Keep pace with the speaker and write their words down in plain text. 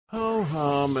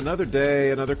Oh, another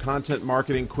day, another content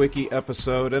marketing quickie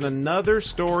episode, and another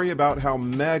story about how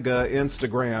mega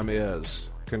Instagram is.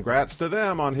 Congrats to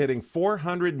them on hitting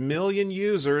 400 million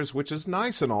users, which is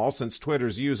nice and all since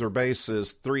Twitter's user base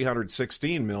is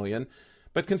 316 million.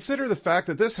 But consider the fact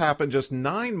that this happened just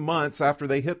 9 months after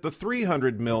they hit the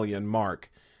 300 million mark.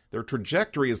 Their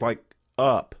trajectory is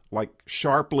up,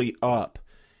 sharply up.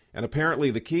 And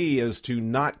apparently the key is to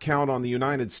not count on the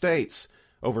United States.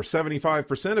 Over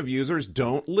 75% of users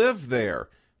don't live there.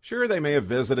 Sure, they may have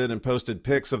visited and posted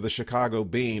pics of the Chicago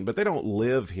Bean, but they don't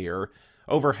live here.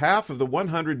 Over half of the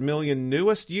 100 million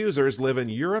newest users live in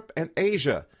Europe and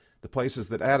Asia. The places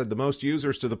that added the most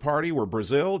users to the party were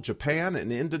Brazil, Japan,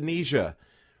 and Indonesia.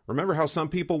 Remember how some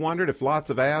people wondered if lots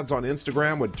of ads on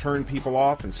Instagram would turn people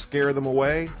off and scare them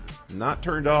away? Not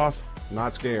turned off,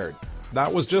 not scared.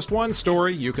 That was just one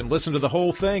story. You can listen to the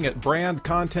whole thing at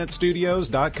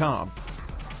brandcontentstudios.com.